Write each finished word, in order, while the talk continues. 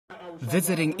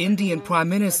Visiting Indian Prime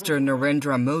Minister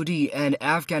Narendra Modi and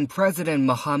Afghan President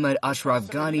Mohammad Ashraf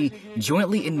Ghani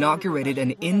jointly inaugurated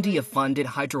an India-funded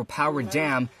hydropower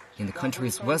dam in the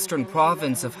country's western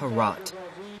province of Herat.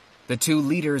 The two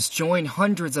leaders joined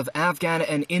hundreds of Afghan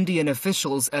and Indian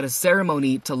officials at a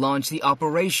ceremony to launch the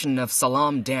operation of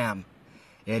Salma Dam.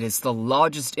 It is the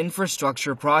largest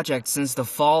infrastructure project since the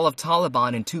fall of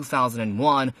Taliban in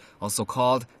 2001, also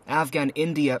called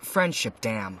Afghan-India Friendship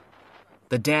Dam.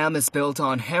 The dam is built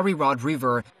on Harirod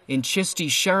River in Chishti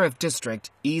Sharif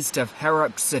district, east of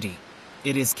Herat city.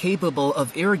 It is capable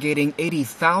of irrigating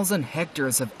 80,000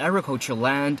 hectares of agricultural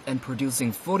land and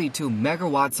producing 42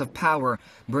 megawatts of power,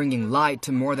 bringing light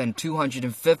to more than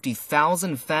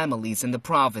 250,000 families in the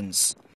province.